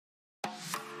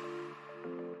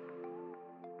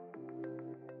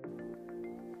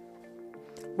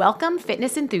Welcome,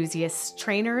 fitness enthusiasts,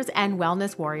 trainers, and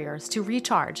wellness warriors to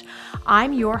Recharge.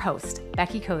 I'm your host,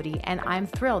 Becky Cody, and I'm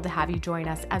thrilled to have you join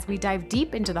us as we dive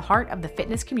deep into the heart of the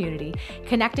fitness community,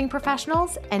 connecting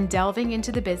professionals and delving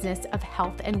into the business of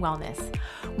health and wellness.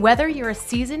 Whether you're a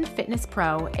seasoned fitness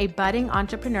pro, a budding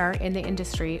entrepreneur in the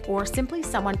industry, or simply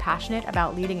someone passionate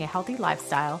about leading a healthy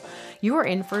lifestyle, you are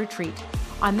in for a treat.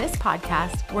 On this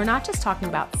podcast, we're not just talking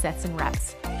about sets and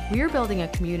reps. We are building a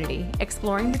community,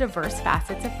 exploring the diverse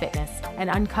facets of fitness, and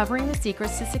uncovering the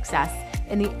secrets to success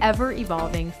in the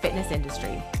ever-evolving fitness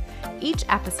industry. Each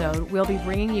episode, we'll be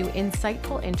bringing you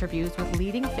insightful interviews with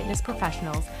leading fitness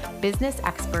professionals, business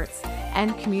experts,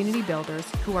 and community builders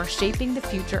who are shaping the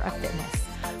future of fitness.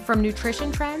 From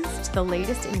nutrition trends to the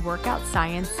latest in workout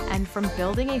science, and from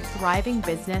building a thriving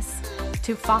business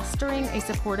to fostering a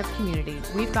supportive community,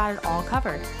 we've got it all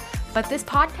covered. But this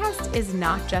podcast is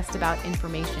not just about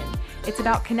information. It's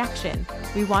about connection.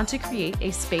 We want to create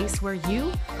a space where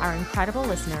you, our incredible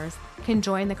listeners, can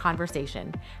join the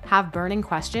conversation. Have burning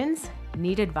questions?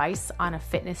 Need advice on a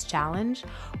fitness challenge?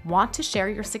 Want to share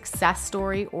your success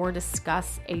story or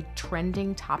discuss a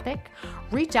trending topic?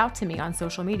 Reach out to me on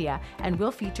social media and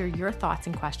we'll feature your thoughts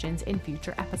and questions in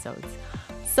future episodes.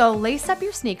 So lace up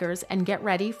your sneakers and get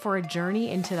ready for a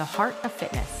journey into the heart of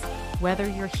fitness. Whether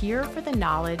you're here for the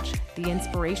knowledge, the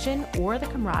inspiration, or the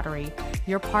camaraderie,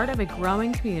 you're part of a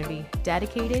growing community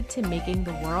dedicated to making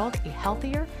the world a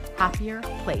healthier, happier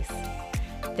place.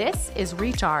 This is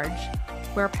Recharge,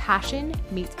 where passion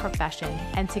meets profession,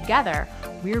 and together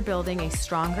we're building a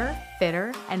stronger,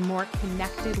 fitter, and more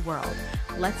connected world.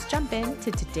 Let's jump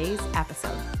into today's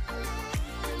episode.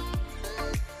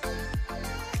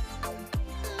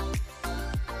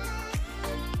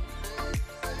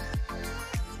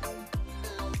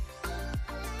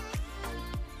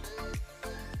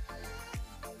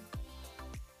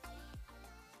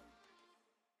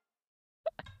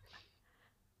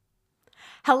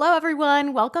 Hello,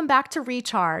 everyone. Welcome back to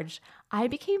Recharge. I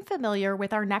became familiar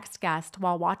with our next guest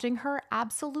while watching her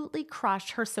absolutely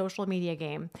crush her social media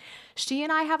game. She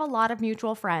and I have a lot of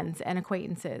mutual friends and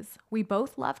acquaintances. We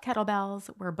both love kettlebells,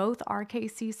 we're both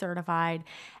RKC certified,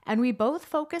 and we both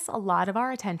focus a lot of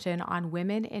our attention on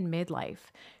women in midlife.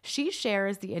 She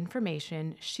shares the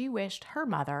information she wished her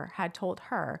mother had told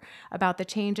her about the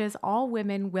changes all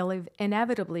women will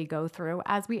inevitably go through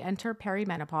as we enter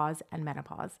perimenopause and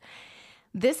menopause.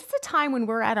 This is a time when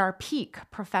we're at our peak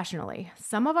professionally.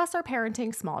 Some of us are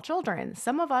parenting small children.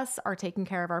 Some of us are taking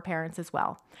care of our parents as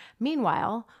well.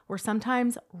 Meanwhile, we're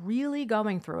sometimes really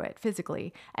going through it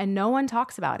physically, and no one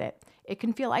talks about it. It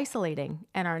can feel isolating,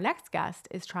 and our next guest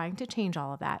is trying to change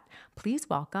all of that. Please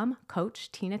welcome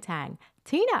Coach Tina Tang.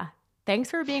 Tina, thanks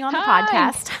for being on the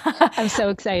podcast. I'm so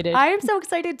excited. I am so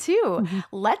excited too.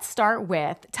 Let's start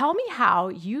with, tell me how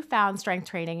you found strength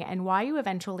training and why you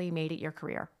eventually made it your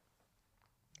career.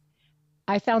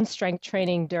 I found strength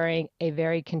training during a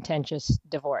very contentious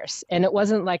divorce. And it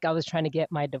wasn't like I was trying to get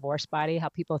my divorce body, how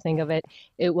people think of it.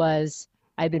 It was,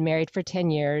 I'd been married for 10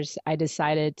 years. I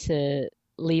decided to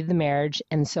leave the marriage.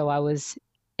 And so I was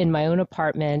in my own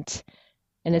apartment.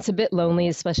 And it's a bit lonely,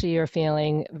 especially you're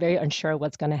feeling very unsure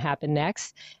what's going to happen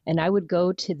next. And I would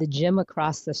go to the gym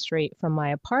across the street from my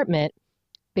apartment,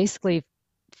 basically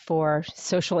for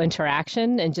social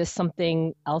interaction and just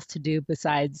something else to do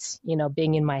besides,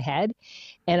 being in my head.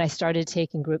 And I started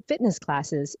taking group fitness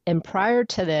classes. And prior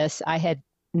to this, I had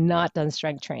not done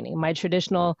strength training. My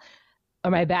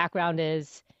background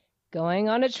is going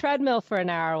on a treadmill for an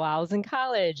hour while I was in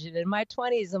college. And in my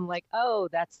 20s, I'm like, oh,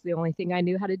 that's the only thing I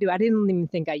knew how to do. I didn't even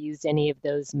think I used any of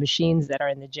those machines that are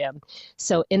in the gym.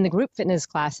 So in the group fitness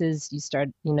classes, you start,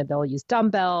 they'll use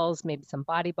dumbbells, maybe some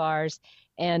body bars.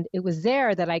 And it was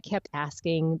there that I kept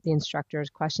asking the instructors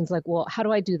questions like, well, how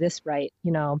do I do this right?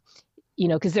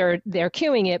 Because they're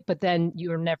cueing it, but then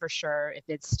you're never sure if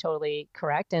it's totally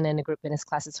correct. And in a group fitness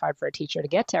class, it's hard for a teacher to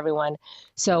get to everyone.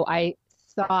 So I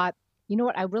thought, you know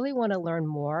what, I really want to learn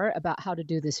more about how to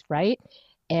do this right.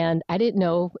 And I didn't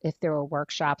know if there were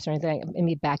workshops or anything. I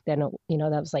mean, back then, that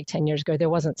was like 10 years ago, there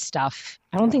wasn't stuff.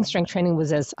 I don't think strength training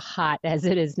was as hot as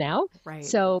it is now. Right.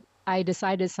 So I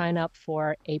decided to sign up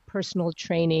for a personal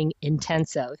training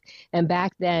intensive. And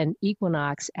back then,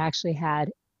 Equinox actually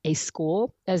had a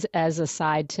school as a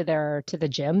side to the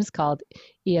gyms called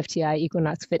EFTI,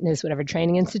 Equinox Fitness, whatever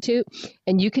training institute.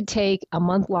 And you could take a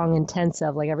month-long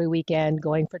intensive, like every weekend,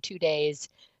 going for 2 days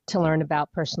to learn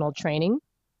about personal training.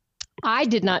 I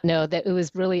did not know that it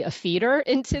was really a feeder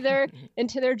into their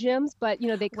gyms, but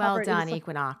they Well covered it done, was like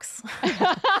Equinox.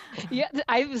 yeah,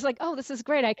 I was like, oh, this is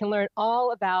great. I can learn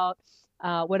all about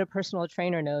what a personal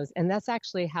trainer knows. And that's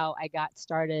actually how I got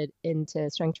started into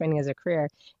strength training as a career.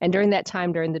 And during that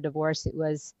time, during the divorce, it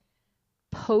was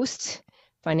post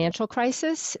financial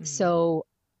crisis. Mhm. So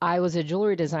I was a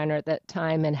jewelry designer at that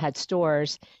time and had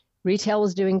stores. Retail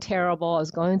was doing terrible. I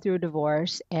was going through a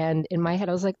divorce. And in my head,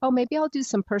 I was like, oh, maybe I'll do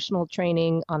some personal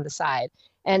training on the side.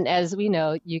 And as we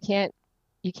know, you can't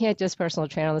just personal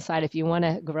train on the side. If you want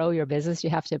to grow your business, you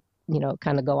have to,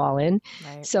 kind of go all in.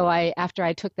 Right. So after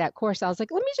I took that course, I was like,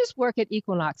 let me just work at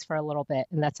Equinox for a little bit.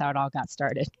 And that's how it all got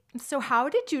started. So how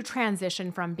did you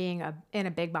transition from being in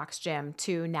a big box gym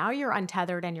to now you're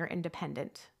untethered and you're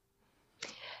independent?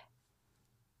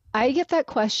 I get that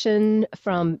question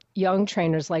from young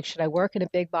trainers, like, should I work in a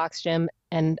big box gym?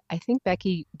 And I think,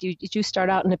 Becky, did you start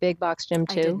out in a big box gym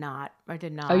I did too? not. I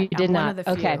did Oh, you not. did I'm one of not.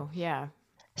 the Okay. few. Yeah.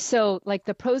 So, like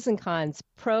the pros and cons,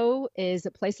 pro is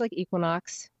a place like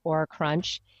Equinox or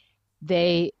Crunch.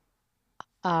 They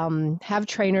have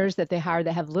trainers that they hire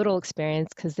that have little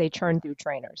experience because they churn through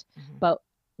trainers. Hmm. But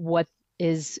what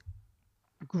is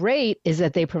great is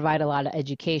that they provide a lot of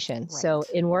education. So Right.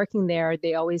 in working there,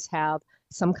 they always have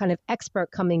some kind of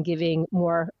expert coming giving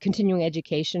more continuing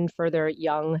education for their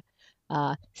young,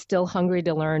 still hungry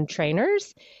to learn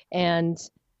trainers. And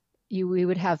we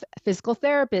would have physical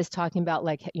therapists talking about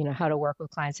like, how to work with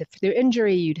clients. If they're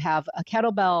injury, you'd have a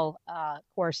kettlebell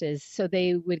courses. So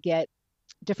they would get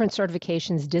different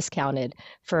certifications discounted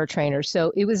for trainers.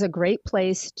 So it was a great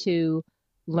place to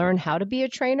learn how to be a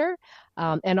trainer,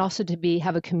 and also to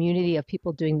have a community of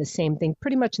people doing the same thing,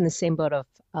 pretty much in the same boat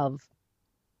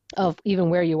of even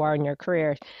where you are in your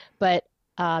career. But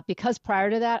because prior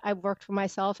to that, I worked for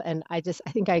myself, and I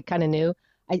think I kind of knew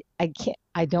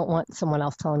I don't want someone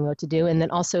else telling me what to do. And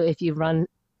then also, if you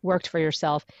worked for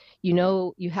yourself,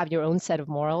 you have your own set of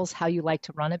morals, how you like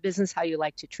to run a business, how you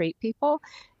like to treat people,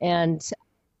 and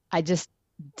I just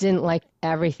didn't like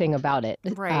everything about it.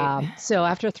 Right. So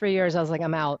after 3 years, I was like,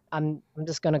 I'm out. I'm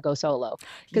just gonna go solo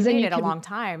because You then made you it a can. long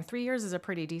time. 3 years is a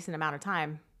pretty decent amount of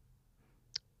time.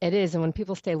 It is, and when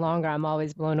people stay longer, I'm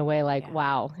always blown away. Like, Yeah.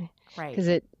 wow, Right. because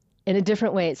in a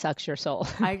different way, it sucks your soul.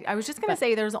 I was just going to But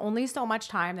say there's only so much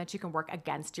time that you can work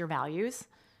against your values.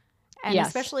 And yes,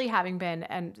 especially having been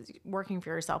and working for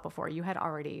yourself before, you had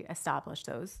already established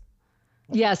those.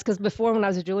 yes, because before when I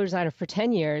was a jewelry designer for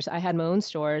 10 years, I had my own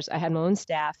stores, I had my own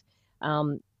staff,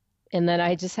 um, and then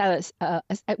I just had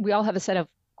we all have a set of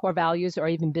core values or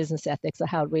even business ethics of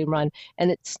how we run.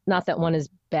 And it's not that one is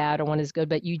bad or one is good,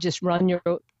 but you just run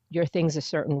your things a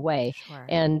certain way. Sure.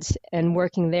 And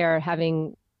working there,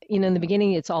 having in the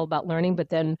beginning, it's all about learning, but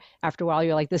then after a while,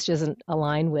 you're like, this doesn't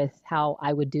align with how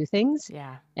I would do things.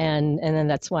 Yeah. And then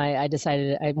that's why I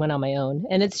decided I went on my own.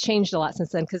 And it's changed a lot since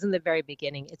then, because in the very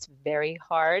beginning, it's very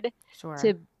hard Sure.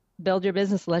 to build your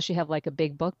business unless you have like a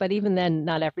big book. But even then,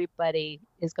 not every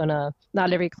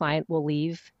client will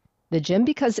leave the gym,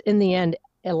 because in the end,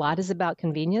 a lot is about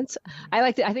convenience.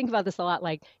 Mhm. I think about this a lot.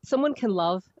 Like, someone can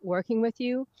love working with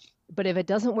you, but if it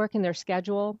doesn't work in their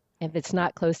schedule, if it's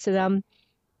not close to them,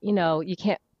 you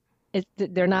can't,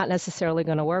 they're not necessarily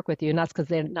going to work with you. And that's because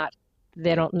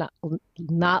they don't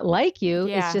not like you. It's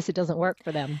Yeah. just, it doesn't work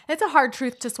for them. It's a hard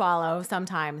truth to swallow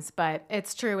sometimes, but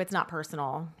it's true. It's not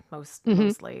personal Hmm.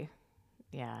 mostly.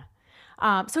 Yeah.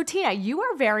 So Tina, you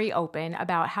are very open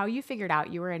about how you figured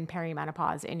out you were in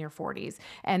perimenopause in your 40s,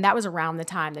 and that was around the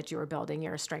time that you were building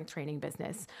your strength training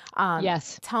business.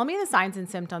 Yes. Tell me the signs and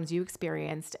symptoms you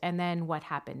experienced, and then what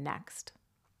happened next.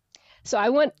 So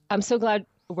I'm so glad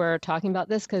we're talking about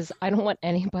this, because I don't want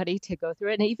anybody to go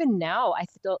through it. And even now, I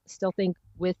still think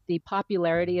with the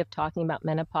popularity of talking about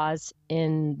menopause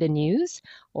in the news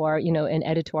or, in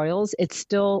editorials,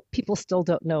 people still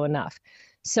don't know enough.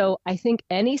 So I think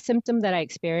any symptom that I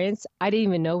experienced, I didn't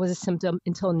even know was a symptom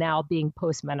until now, being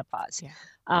postmenopause.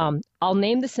 Yeah. I'll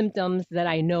name the symptoms that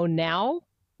I know now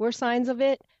were signs of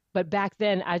it, but back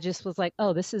then I just was like,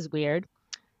 oh, this is weird.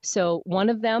 So one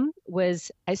of them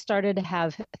was I started to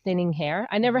have thinning hair.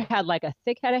 I never had like a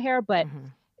thick head of hair, but Mm-hmm.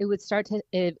 it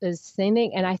was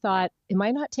thinning. And I thought, am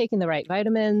I not taking the right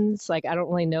vitamins? Like, I don't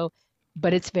really know,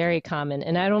 but it's very common.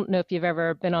 And I don't know if you've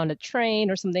ever been on a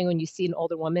train or something, when you see an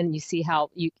older woman and you see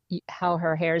how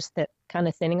her hair's kind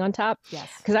of thinning on top. Yes.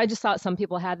 Because I just thought some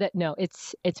people had that. No,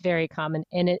 it's very common,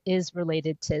 and it is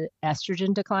related to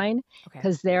estrogen decline, Okay.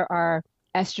 because there are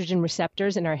estrogen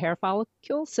receptors in our hair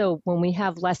follicle. So when we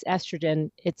have less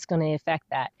estrogen, it's going to affect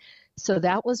that. So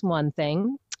that was one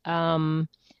thing.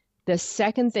 The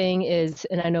second thing is,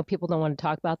 and I know people don't want to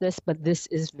talk about this, but this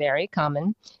is very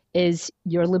common, is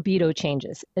your libido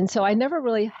changes. And so I never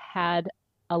really had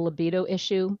a libido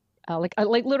issue. Like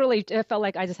literally, it felt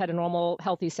like I just had a normal,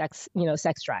 healthy sex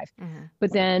drive. Hmm.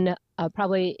 But then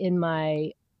probably in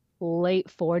my late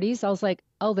 40s, I was like,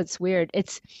 oh, that's weird.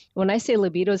 It's when I say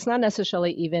libido, it's not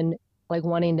necessarily even like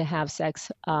wanting to have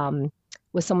sex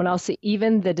with someone else.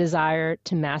 Even the desire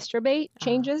to masturbate Uh,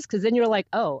 changes because then you're like,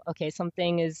 oh, okay,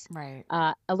 something is right.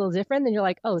 a little different. Then you're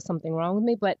like, oh, is something wrong with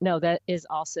me? But no, that is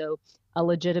also a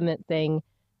legitimate thing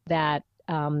that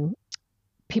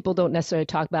people don't necessarily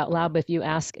talk about loud, but if you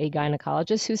ask a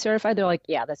gynecologist who's certified, they're like,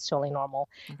 yeah, that's totally normal.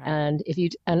 Okay.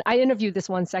 And I interview this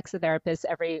one sex therapist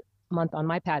every month on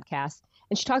my podcast,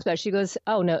 and she talks about it. She goes,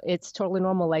 oh no, it's totally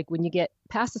normal. Like when you get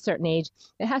past a certain age,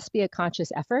 it has to be a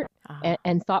conscious effort Uh,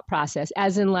 and thought process,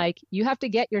 as in like you have to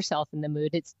get yourself in the mood.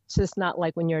 It's just not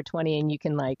like when you're 20 and you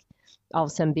can like all of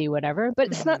a sudden be whatever, but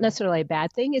it's not hmm. necessarily a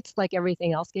bad thing. It's like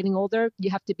everything else getting older, you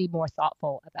have to be more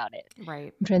thoughtful about it.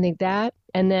 Right. I'm trying to think that.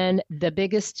 And then the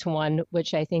biggest one,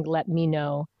 which I think let me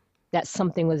know that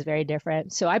something was very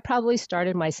different. So I probably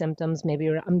started my symptoms maybe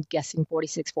I'm guessing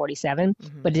 46, 47,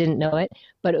 Hmm. but didn't know it.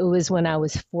 But it was when I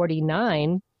was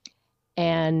 49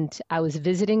 and I was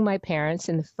visiting my parents.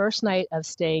 And the first night of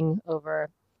staying over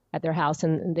at their house,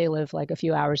 and they live like a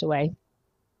few hours away,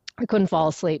 I couldn't fall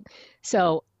asleep.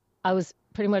 So I was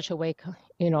pretty much awake,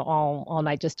 all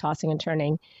night, just tossing and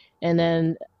turning. And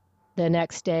then the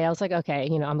next day I was like, okay,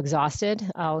 I'm exhausted.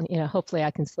 Hopefully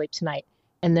I can sleep tonight.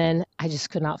 And then I just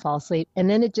could not fall asleep. And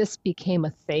then it just became a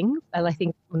thing. And I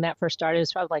think when that first started, it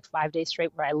was probably like 5 days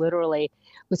straight where I literally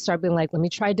would start being like, let me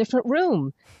try a different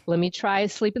room. Let me try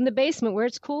sleep in the basement where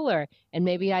it's cooler. And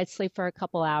maybe I'd sleep for a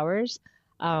couple hours.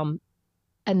 Um,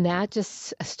 and that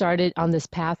just started on this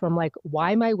path where I'm like,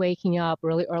 why am I waking up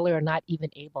really early or not even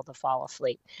able to fall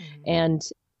asleep? Hmm. And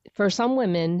for some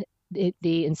women,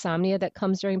 the insomnia that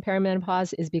comes during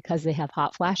perimenopause is because they have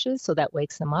hot flashes, so that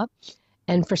wakes them up.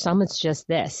 And for some, it's just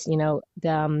this, our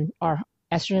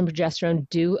estrogen, progesterone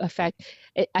do affect.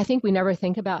 I think we never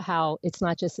think about how it's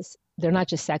not just they're not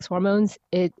just sex hormones.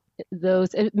 It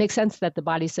makes sense that the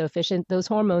body's so efficient. Those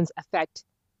hormones affect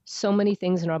so many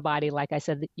things in our body. Like I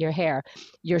said, your hair,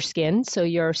 your skin. So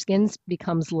your skin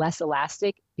becomes less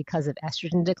elastic because of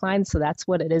estrogen decline. So that's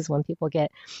what it is when people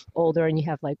get older and you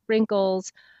have like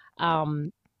wrinkles.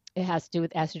 Um, it has to do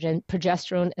with estrogen.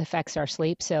 Progesterone affects our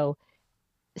sleep. So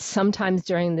sometimes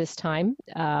during this time,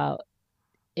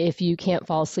 if you can't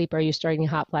fall asleep or you're starting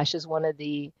hot flashes, one of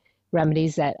the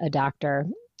remedies that a doctor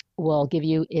will give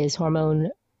you is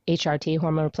HRT,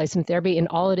 hormone replacement therapy. And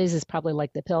all it is probably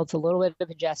like the pill. It's a little bit of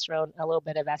progesterone, a little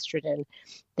bit of estrogen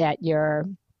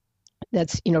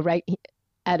that's,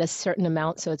 at a certain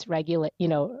amount. So it's regular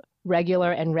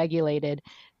and regulated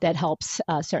that helps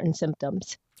certain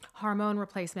symptoms. Hormone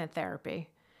replacement therapy.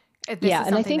 This Yeah. is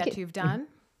And I something think that you've done?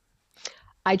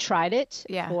 I tried it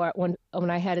Yeah. for when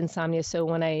I had insomnia. So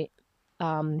when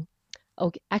um,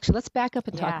 okay, actually, let's back up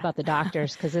and talk Yeah. about the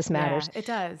doctors because this Yeah, matters. it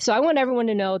does. So I want everyone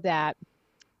to know that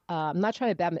I'm not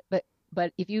trying to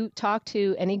but if you talk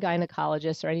to any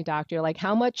gynecologist or any doctor, like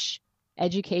how much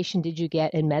education did you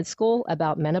get in med school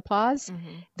about menopause? Hmm.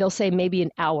 They'll say maybe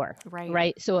an hour, Right.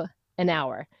 right? So an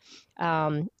hour.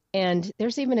 And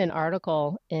there's even an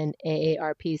article in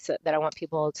AARP that I want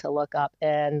people to look up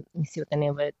and let me see what the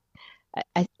name of it.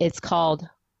 It's called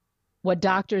What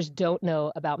Doctors Don't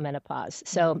Know About Menopause.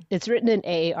 So Hmm. it's written in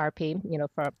AARP,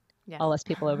 for Yes. all us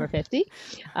people over 50.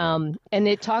 And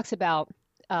it talks about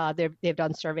they've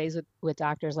done surveys with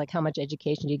doctors, like how much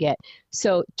education you get.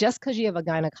 So just because you have a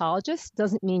gynecologist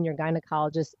doesn't mean your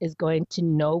gynecologist is going to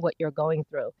know what you're going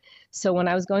through. So when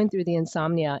I was going through the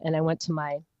insomnia and I went to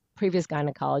my previous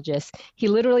gynecologist, he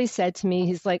literally said to me,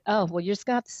 he's like, oh, well, you're just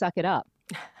going to have to suck it up.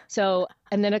 So,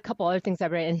 and then a couple other things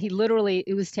I've read, and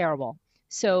it was terrible.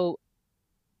 So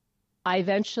I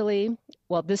eventually,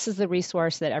 well, this is the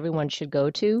resource that everyone should go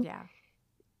to. Yeah.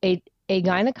 A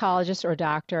gynecologist or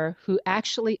doctor who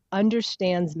actually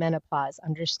understands menopause,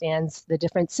 understands the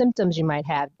different symptoms you might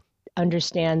have,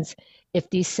 understands if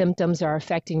these symptoms are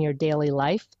affecting your daily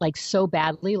life, like so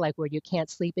badly, like where you can't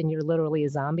sleep and you're literally a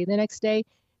zombie the next day,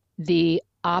 the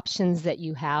options that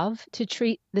you have to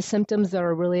treat the symptoms that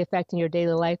are really affecting your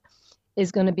daily life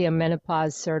is going to be a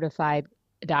menopause certified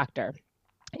doctor.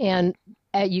 And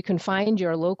you can find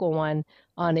your local one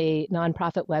on a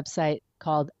nonprofit website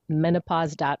called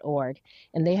menopause.org.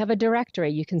 And they have a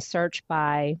directory. You can search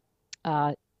by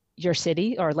your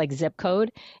city or like zip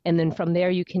code. And then from there,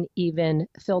 you can even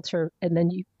filter. And then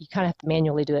you kind of have to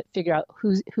manually do it, figure out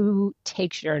who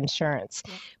takes your insurance.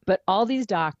 Yep. But all these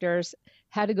doctors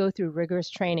had to go through rigorous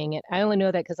training. And I only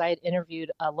know that because I had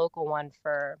interviewed a local one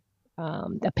for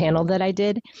a panel that I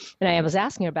did, and I was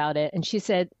asking her about it, and she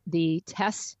said the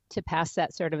test to pass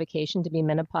that certification to be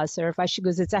menopause certified, she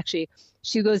goes,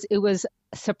 it was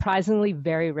surprisingly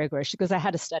very rigorous. She goes, I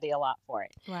had to study a lot for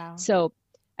it. Wow. So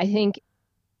I think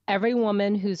every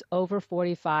woman who's over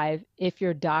 45, if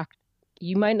your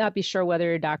you might not be sure whether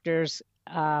your doctor's,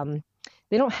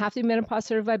 they don't have to be menopause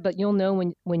certified, but you'll know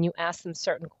when you ask them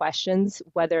certain questions,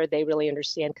 whether they really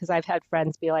understand. Because I've had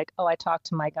friends be like, oh, I talked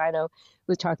to my gyno who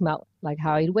was talking about like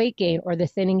how I had weight gain or the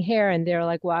thinning hair. And they're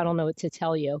like, well, I don't know what to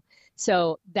tell you.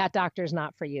 So that doctor's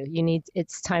not for you.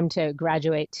 It's time to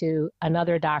graduate to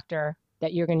another doctor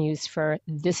that you're going to use for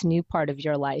this new part of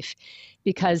your life,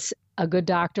 because a good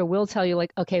doctor will tell you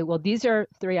like, okay, well, these are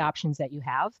 3 options that you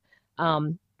have.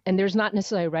 And there's not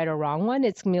necessarily a right or wrong one.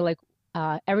 It's going to be like,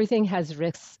 everything has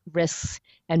risks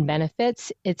and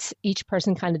benefits. It's each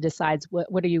person kind of decides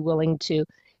what are you willing to,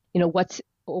 what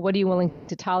are you willing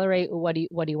to tolerate? What do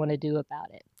you want to do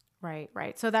about it? Right,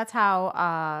 right. So that's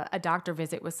how a doctor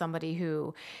visit with somebody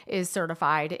who is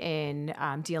certified in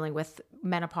dealing with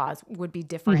menopause would be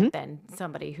different than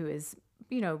somebody who is,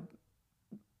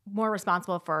 more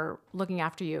responsible for looking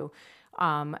after you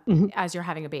as you're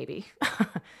having a baby.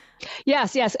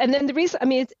 Yes. And then the reason, I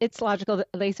mean, it's logical that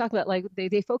they talk about like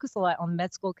they focus a lot on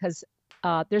med school because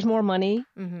there's more money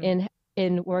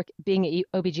in work being an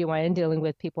OBGYN dealing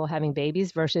with people having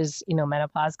babies versus,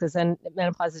 menopause. Because then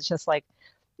menopause is just like,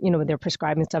 they're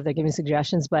prescribing stuff, they're giving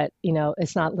suggestions, but,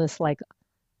 it's not this like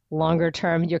longer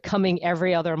term. You're coming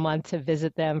every other month to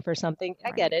visit them for something.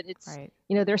 I get it. It's,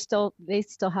 they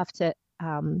still have to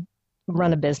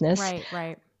run a business.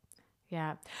 Right.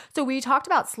 Yeah. So we talked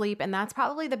about sleep, and that's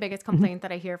probably the biggest complaint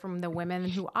that I hear from the women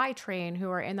who I train who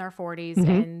are in their 40s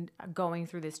and going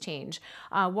through this change.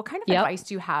 What kind of advice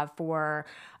do you have for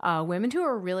women who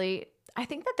are really, I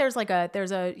think that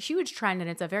there's a huge trend, and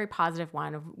it's a very positive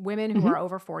one, of women who are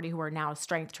over 40 who are now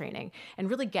strength training and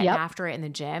really getting after it in the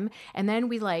gym. And then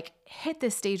we like hit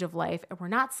this stage of life and we're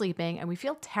not sleeping and we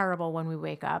feel terrible when we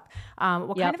wake up.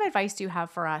 What kind of advice do you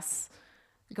have for us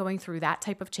going through that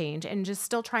type of change and just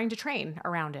still trying to train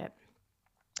around it?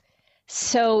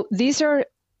 So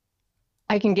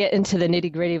I can get into the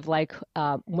nitty gritty of like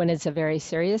when it's a very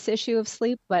serious issue of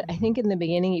sleep. But I think in the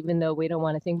beginning, even though we don't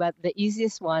want to think about it, the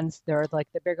easiest ones, they're like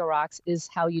the bigger rocks, is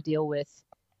how you deal with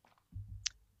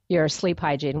your sleep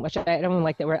hygiene, which I don't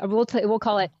like that word. We'll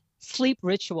call it sleep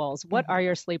rituals. What are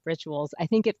your sleep rituals? I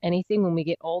think if anything, when we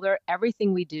get older,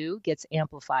 everything we do gets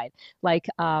amplified. Like,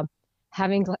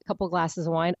 having a couple glasses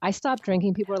of wine. I stopped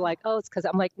drinking. People are like, oh, it's because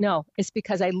I'm like, no, it's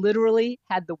because I literally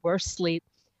had the worst sleep,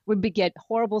 get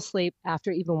horrible sleep after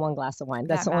even 1 glass of wine.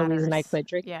 That's the only reason I quit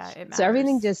drinking. Yeah, it matters. So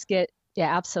everything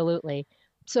absolutely.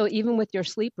 So even with your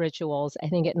sleep rituals, I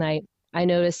think at night, I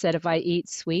notice that if I eat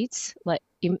sweets,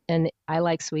 and I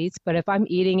like sweets, but if I'm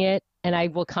eating it and I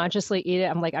will consciously eat it,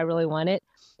 I'm like, I really want it.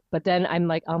 But then I'm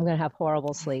like, I'm going to have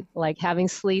horrible sleep. Like having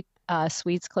sweets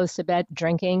close to bed,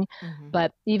 drinking,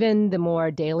 but even the more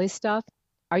daily stuff.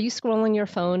 Are you scrolling your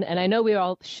phone? And I know we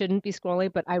all shouldn't be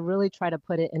scrolling, but I really try to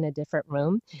put it in a different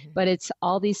room. But it's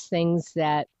all these things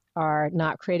that are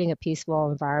not creating a peaceful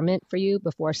environment for you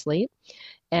before sleep.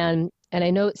 And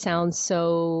I know it sounds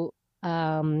so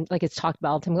like it's talked about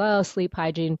all the time, oh, sleep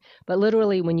hygiene, but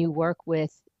literally when you work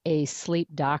with a sleep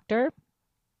doctor,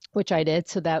 which I did,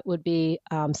 so that would be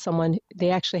someone, they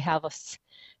actually have a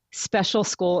special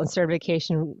school and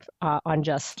certification on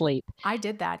just sleep. I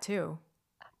did that too.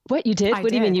 What, you did? What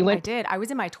do you mean? I did. I was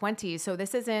in my 20s. So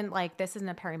this isn't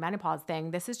a perimenopause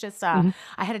thing. This is just, I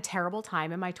had a terrible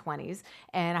time in my 20s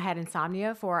and I had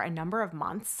insomnia for a number of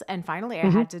months. And finally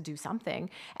I had to do something.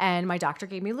 And my doctor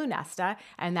gave me Lunesta.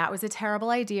 And that was a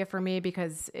terrible idea for me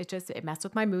because it messed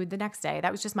with my mood the next day.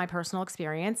 That was just my personal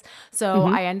experience. So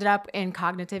I ended up in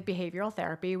cognitive behavioral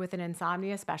therapy with an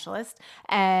insomnia specialist.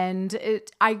 And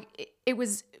it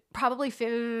was probably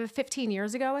 15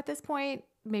 years ago at this point,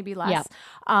 maybe less.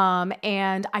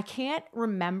 And I can't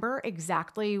remember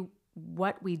exactly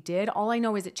what we did. All I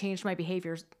know is it changed my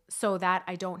behaviors so that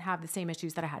I don't have the same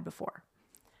issues that I had before.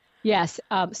 Yes.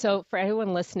 So for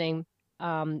anyone listening,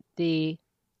 the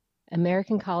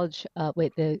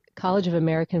the College of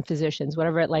American Physicians,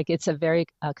 whatever, it's a very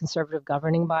conservative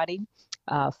governing body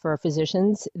for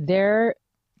physicians. They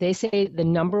say the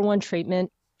number one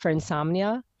treatment for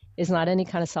insomnia is not any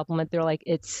kind of supplement. They're like,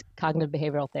 it's cognitive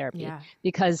behavioral therapy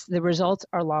because the results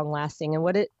are long lasting. And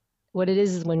what it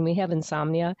is when we have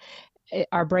insomnia,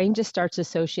 our brain just starts to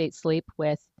associate sleep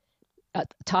with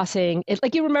tossing it,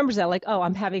 like he remembers that, like, oh,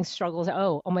 I'm having struggles.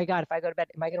 Oh my God, if I go to bed,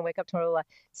 am I going to wake up tomorrow?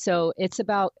 So it's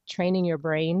about training your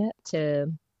brain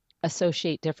to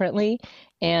associate differently.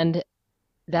 And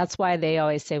that's why they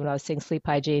always say when I was saying sleep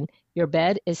hygiene, your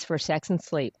bed is for sex and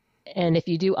sleep. And if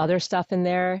you do other stuff in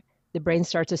there, the brain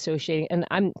starts associating.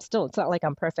 And it's not like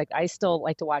I'm perfect. I still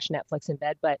like to watch Netflix in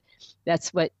bed, but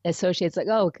that's what associates, like,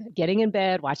 oh, getting in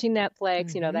bed, watching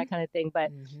Netflix, Mm-hmm. that kind of thing.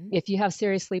 But Mm-hmm. if you have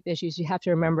serious sleep issues, you have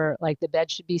to remember, like, the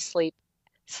bed should be sleep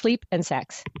and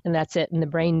sex, and that's it. And the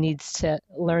brain needs to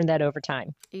learn that over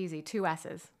time. Easy. Two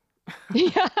S's.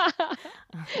 Yeah,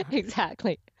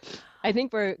 exactly. I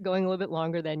think we're going a little bit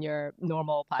longer than your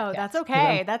normal Oh, that's podcast because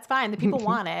okay. That's fine. The people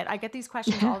want it. I get these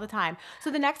questions all the time.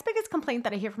 So the next biggest complaint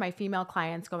that I hear from my female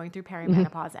clients going through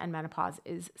perimenopause and menopause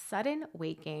is sudden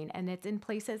weight gain, and it's in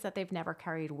places that they've never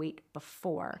carried weight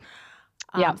before.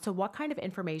 yeah, So what kind of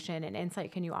information and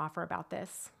insight can you offer about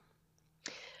this?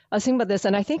 I was thinking about this,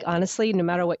 and I think honestly, no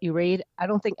matter what you read, I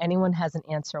don't think anyone has an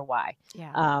answer why.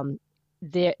 Yeah.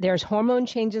 There's hormone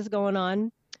changes going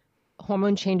on.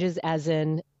 Hormone changes, as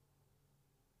in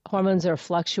hormones are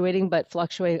fluctuating, but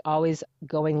fluctuating always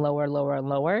going lower, lower, and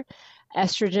lower.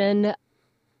 Estrogen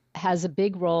has a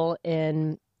big role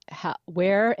in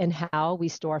where and how we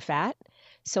store fat.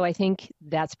 So I think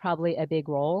that's probably a big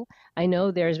role. I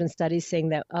know there's been studies saying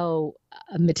that,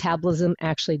 metabolism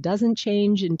actually doesn't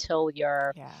change until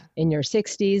you're Yeah. in your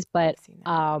 60s, but I've seen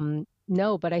that.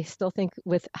 no, but I still think,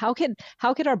 with how could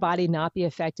our body not be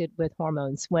affected with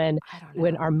hormones when I don't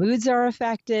when know. our moods are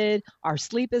affected, our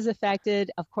sleep is affected,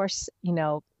 of course,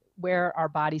 where our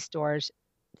body stores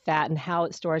fat and how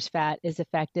it stores fat is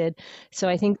affected. So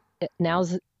I think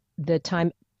now's the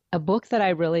time. A book that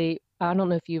I don't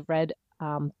know if you've read,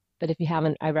 but if you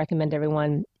haven't, I recommend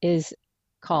everyone, is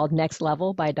called Next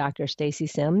Level by Dr. Stacy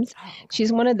Sims. Oh,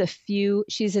 okay.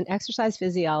 She's an exercise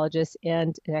physiologist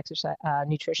and an exercise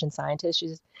nutrition scientist.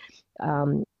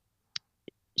 Um,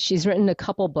 she's written a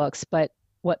couple books, but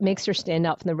what makes her stand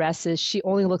out from the rest is she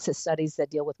only looks at studies that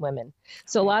deal with women.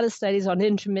 So a Okay. lot of studies on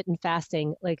intermittent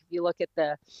fasting, like if you look at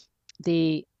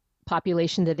the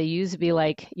population that they use, would be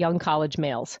like young college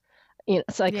males.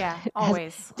 It's like Yeah, it has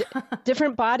always.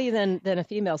 different body than a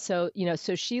female. So,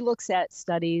 so she looks at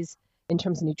studies in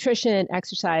terms of nutrition,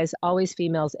 exercise, always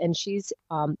females. And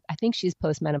I think she's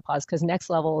postmenopause, because Next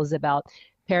Level is about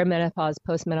perimenopause,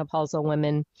 postmenopausal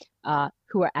women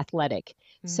who are athletic.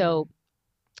 Mm. So,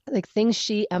 like, things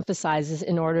she emphasizes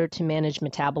in order to manage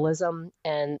metabolism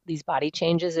and these body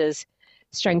changes is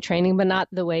strength training, but not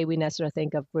the way we necessarily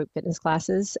think of group fitness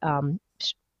classes.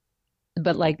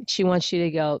 But like, she wants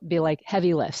you to be like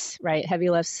heavy lifts, right? Heavy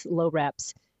lifts, low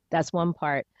reps. That's one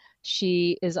part.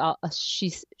 She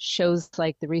shows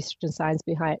like the research and science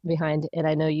behind, and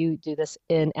I know you do this,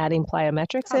 in adding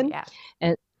plyometrics Oh, in, yeah.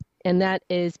 and that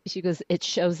is because it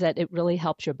shows that it really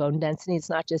helps your bone density. It's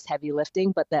not just heavy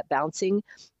lifting, but that bouncing,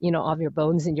 of your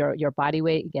bones and your body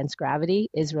weight against gravity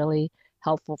is really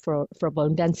helpful for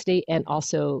bone density, and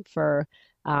also for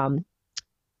um,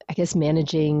 I guess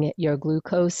managing your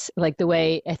glucose, like the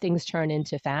way things turn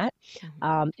into fat.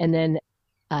 Mm-hmm. And then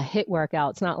a HIIT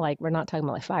workout. It's not like, we're not talking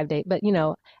about like 5 days, but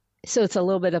so it's a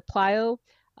little bit of plyo,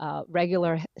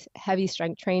 regular heavy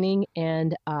strength training,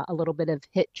 and a little bit of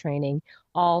HIIT training,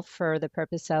 all for the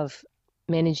purpose of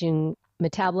managing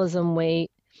metabolism, weight,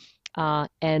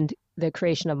 and the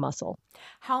creation of muscle.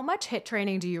 How much HIIT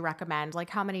training do you recommend? Like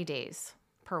how many days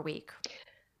per week?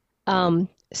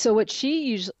 So what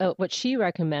she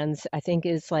recommends, I think,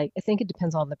 is like, I think it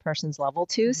depends on the person's level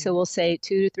too. So Mm-hmm. we'll say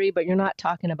 2 to 3, but you're not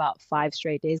talking about 5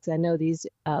 straight days. Because I know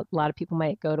a lot of people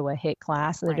might go to a HIIT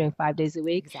class and they're Right. doing 5 days a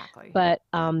week. Exactly. But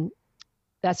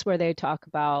that's where they talk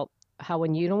about how,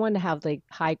 when you don't want to have like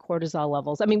high cortisol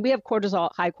levels. I mean, we have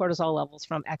high cortisol levels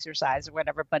from exercise or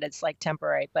whatever, but it's like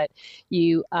temporary. But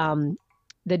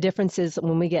the difference is,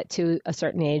 when we get to a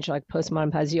certain age, like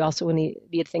postmenopause, you also need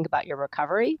to think about your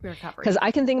recovery. Because Recovery.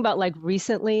 I can think about, like,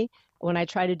 recently when I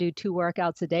try to do 2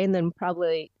 workouts a day, and then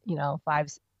probably,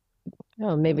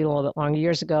 maybe a little bit longer,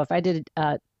 years ago, if I did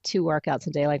 2 workouts a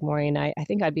day, like morning and night, I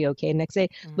think I'd be okay. Next day,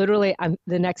 Mm. literally,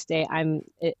 the next day I'm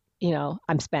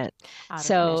spent. Out of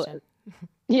So commission.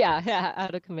 yeah,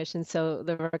 out of commission. So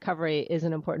the recovery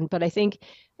isn't important. But I think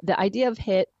the idea of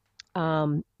HIIT,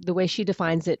 the way she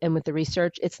defines it, and with the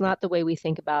research, it's not the way we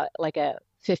think about like a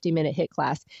 50-minute HIIT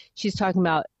class. She's talking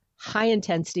about high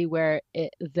intensity, where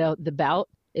the bout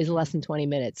is less than 20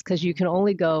 minutes, because you can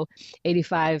only go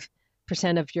 85%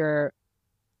 of your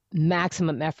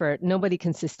maximum effort, nobody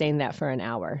can sustain that for an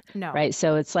hour, No. right?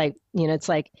 So it's like, it's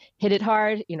like hit it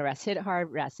hard, rest, hit it hard,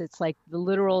 rest. It's like the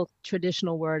literal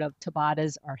traditional word of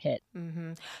Tabatas are hit.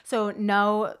 So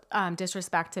no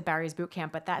disrespect to Barry's boot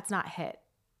camp, but that's not hit.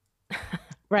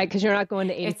 Right, because you're not going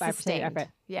to It's 85% of your sustained. effort.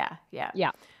 Yeah. Yeah.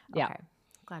 Yeah, yeah. Okay.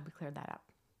 Glad we cleared that up.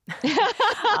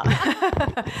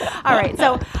 All right.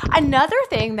 So another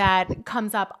thing that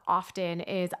comes up often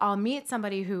is I'll meet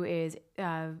somebody who is,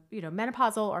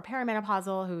 menopausal or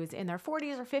perimenopausal, who's in their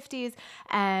 40s or 50s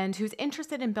and who's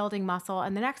interested in building muscle.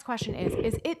 And the next question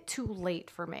is it too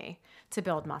late for me to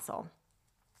build muscle?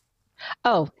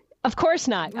 Oh, of course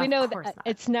not. We Of know course that not.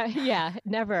 it's not, yeah,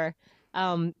 never.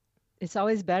 Um, it's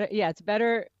always better. Yeah, it's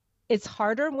better. It's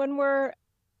harder when we're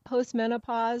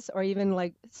post-menopause or even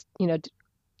like,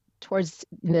 towards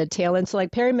the tail end. So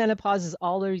like perimenopause is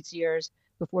all those years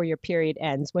before your period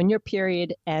ends. When your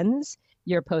period ends,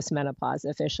 you're post-menopause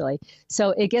officially. So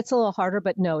it gets a little harder,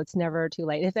 but no, it's never too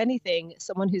late. If anything,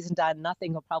 someone who's done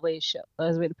nothing would probably show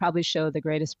the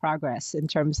greatest progress in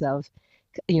terms of,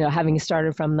 having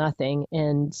started from nothing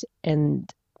and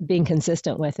being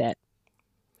consistent with it.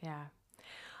 Yeah.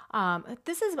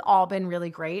 This has all been really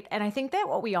great. And I think that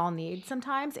what we all need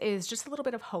sometimes is just a little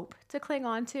bit of hope to cling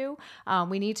on to.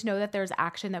 We need to know that there's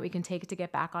action that we can take to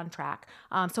get back on track.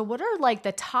 So what are like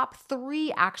the top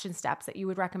 3 action steps that you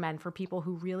would recommend for people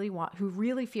who really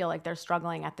feel like they're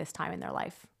struggling at this time in their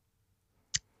life?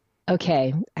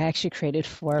 Okay, I actually created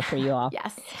 4 for you all.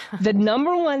 Yes. The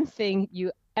number one thing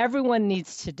everyone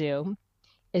needs to do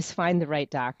is find the right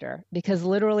doctor, because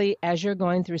literally as you're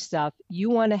going through stuff, you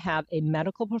want to have a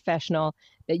medical professional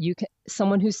that you can,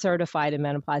 someone who's certified in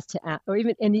menopause or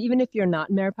even if you're not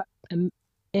even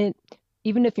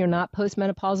if you're not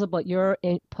postmenopausal, but you're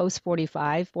in post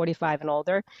 45 and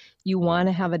older, you want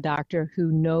to have a doctor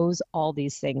who knows all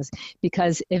these things,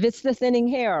 because if it's the thinning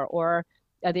hair or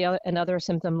another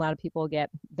symptom a lot of people get,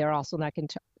 they're also not going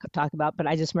to talk about. But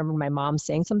I just remember my mom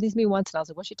saying something to me once, and I was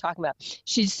like, "What's she talking about?"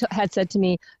 She had said to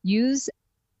me, "Use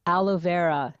aloe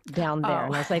vera down there,"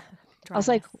 and I was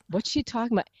like, "What's she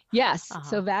talking about?" Yes,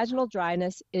 so vaginal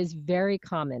dryness is very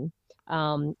common,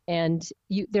 and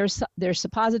there's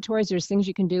suppositories, there's things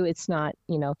you can do. It's not,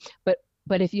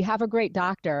 but if you have a great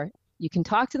doctor, you can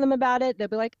talk to them about it. They'll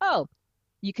be like, "Oh,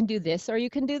 you can do this or you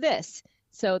can do this."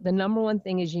 So the number one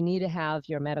thing is you need to have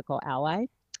your medical ally.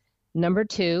 Number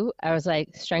 2, I was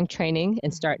like, strength training,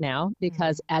 and start now,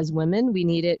 because as women, we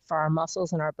need it for our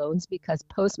muscles and our bones, because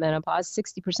post-menopause,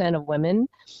 60% of women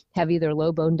have either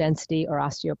low bone density or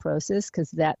osteoporosis,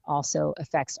 because that also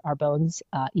affects our bones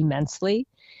immensely.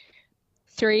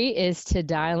 3 is to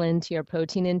dial into your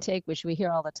protein intake, which we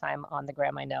hear all the time on the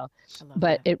gram, I know.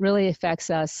 But it really affects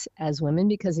us as women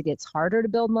because it gets harder to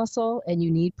build muscle, and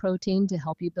you need protein to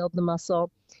help you build the muscle.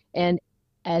 And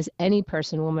as any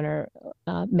person, woman or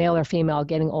male or female,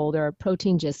 getting older,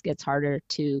 protein just gets harder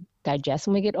to digest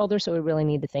when we get older. So we really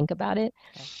need to think about it.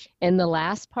 Okay. And the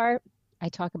last part I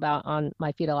talk about on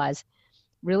my Fetal Eyes,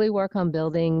 really work on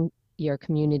building your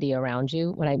community around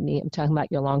you. When I'm talking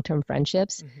about your long-term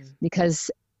friendships,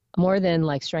 because more than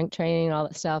like strength training and all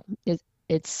that stuff,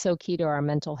 it's so key to our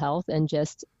mental health and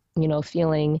just,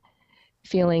 feeling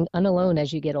unalone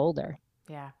as you get older.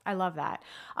 Yeah, I love that.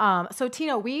 So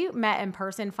Tina, we met in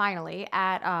person finally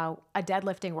at a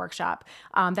deadlifting workshop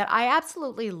that I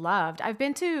absolutely loved. I've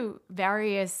been to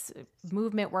various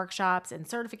movement workshops and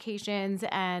certifications,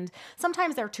 and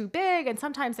sometimes they're too big and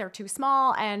sometimes they're too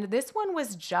small. And this one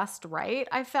was just right,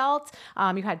 I felt.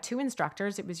 You had 2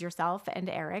 instructors. It was yourself and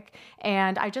Eric,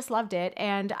 and I just loved it.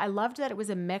 And I loved that it was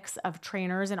a mix of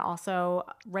trainers and also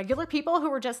regular people who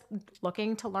were just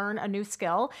looking to learn a new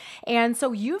skill. And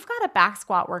so you've got a back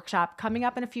squat workshop coming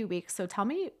up in a few weeks. So tell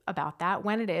me about that,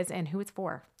 when it is and who it's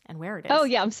for and where it is. Oh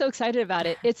yeah, I'm so excited about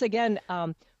it. It's again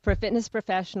for fitness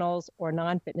professionals or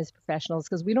non-fitness professionals,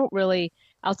 because we don't really,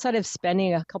 outside of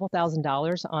spending a couple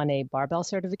 $1,000s on a barbell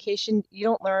certification, you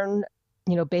don't learn,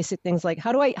 basic things like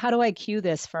how do I cue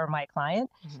this for my client?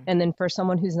 And then for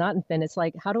someone who's not in fitness,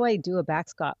 like how do I do a back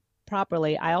squat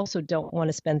properly? I also don't want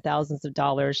to spend thousands of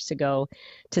dollars to go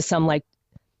to some like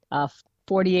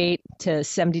 48 to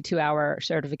 72 hour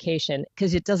certification,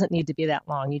 because it doesn't need to be that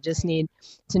long. You just need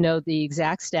to know the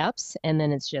exact steps, and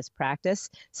then it's just practice.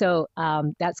 So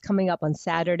that's coming up on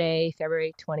Saturday,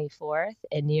 February 24th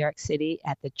in New York City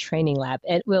at the Training Lab.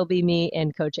 It will be me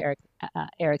and Coach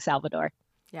Eric Salvador.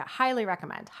 Yeah, highly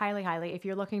recommend. Highly, highly. If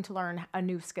you're looking to learn a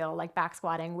new skill like back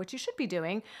squatting, which you should be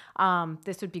doing,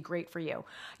 this would be great for you.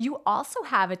 You also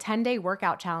have a 10-day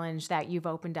workout challenge that you've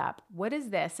opened up. What is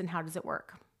this and how does it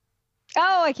work?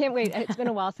 Oh, I can't wait. It's been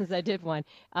a while since I did one.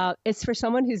 It's for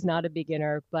someone who's not a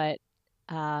beginner, but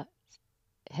uh,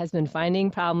 has been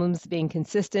finding problems being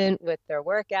consistent with their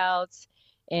workouts,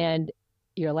 and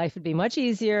your life would be much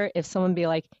easier if someone be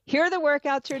like, here are the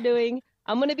workouts you're doing.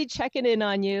 I'm going to be checking in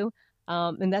on you.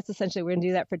 And that's essentially, we're going to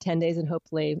do that for 10 days, and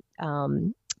hopefully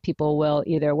people will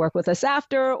either work with us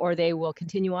after, or they will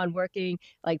continue on working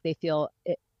like they feel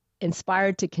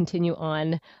inspired to continue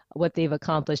on what they've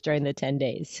accomplished during the 10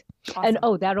 days. Awesome.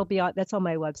 And that'll be that's on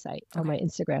my website, on my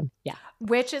Instagram. Yeah.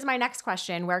 Which is my next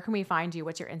question. Where can we find you?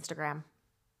 What's your Instagram?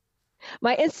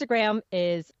 My Instagram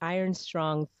is Iron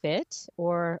Strong Fit,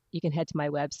 or you can head to my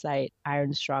website,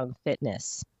 Iron Strong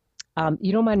Fitness.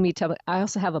 You don't mind me telling? I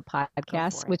also have a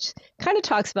podcast which kind of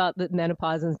talks about the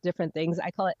menopause and different things.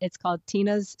 It's called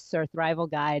Tina's Survival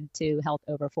Guide to Health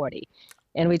Over 40,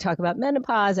 and we talk about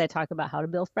menopause. I talk about how to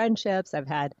build friendships. I've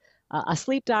had a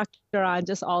sleep doctor on,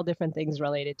 just all different things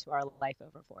related to our life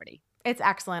over 40. It's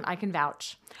excellent. I can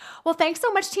vouch. Well, thanks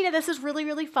so much, Tina. This is really,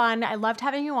 really fun. I loved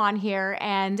having you on here.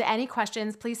 And any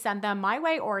questions, please send them my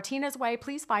way or Tina's way.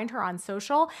 Please find her on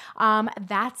social.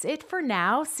 That's it for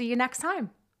now. See you next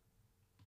time.